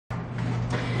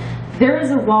There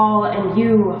is a wall and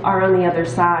you are on the other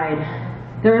side.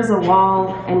 There is a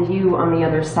wall and you on the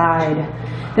other side.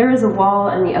 There is a wall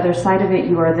and the other side of it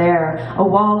you are there. A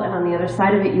wall and on the other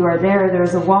side of it you are there. There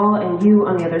is a wall and you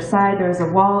on the other side. There is a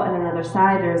wall and another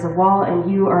side. There is a wall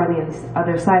and you are on the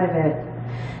other side of it.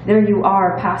 There you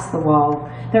are past the wall.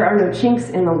 There are no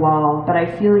chinks in the wall, but I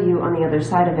feel you on the other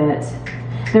side of it.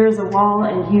 There is a wall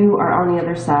and you are on the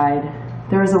other side.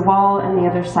 There is a wall and the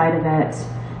other side of it.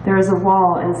 There is a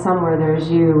wall and somewhere there is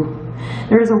you.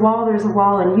 There is a wall,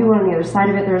 and you are on the other side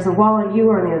of it. There is a wall, and you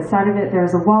are on the other side of it. There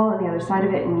is a wall on the other side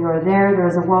of it, and you are there. There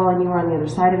is a wall, and you are on the other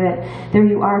side of it. There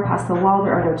you are past the wall.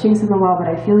 There are no chinks in the wall, but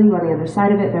I feel you on the other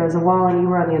side of it. There is a wall, and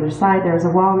you are on the other side. There is a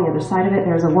wall on the other side of it.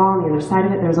 There is a wall on the other side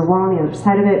of it. There is a wall on the other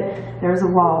side of it. There is a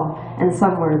wall, and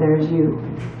somewhere there is you.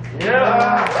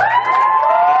 Yeah.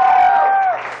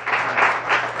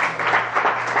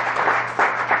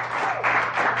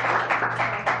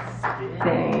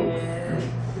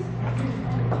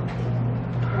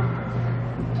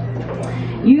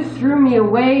 You threw me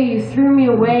away, you threw me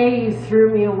away, you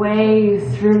threw me away, you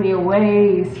threw me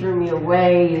away, you threw me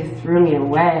away, you threw me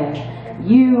away.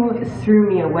 You threw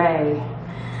me away.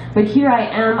 But here I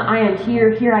am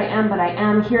here I am, but I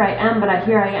am, here I am, but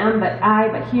here I am, but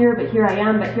here I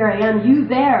am, but here I am, you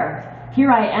there. Here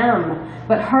I am,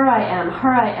 but her I am,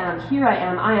 here I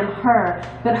am her,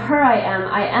 but her I am,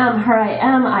 her I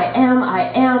am,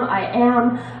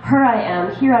 her I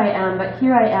am, here I am, but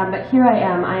here I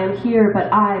am, I am here, but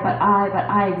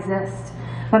I exist.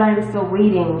 But I am still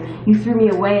waiting. You threw me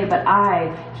away, but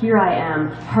here I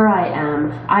am, her I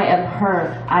am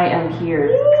her, I am here.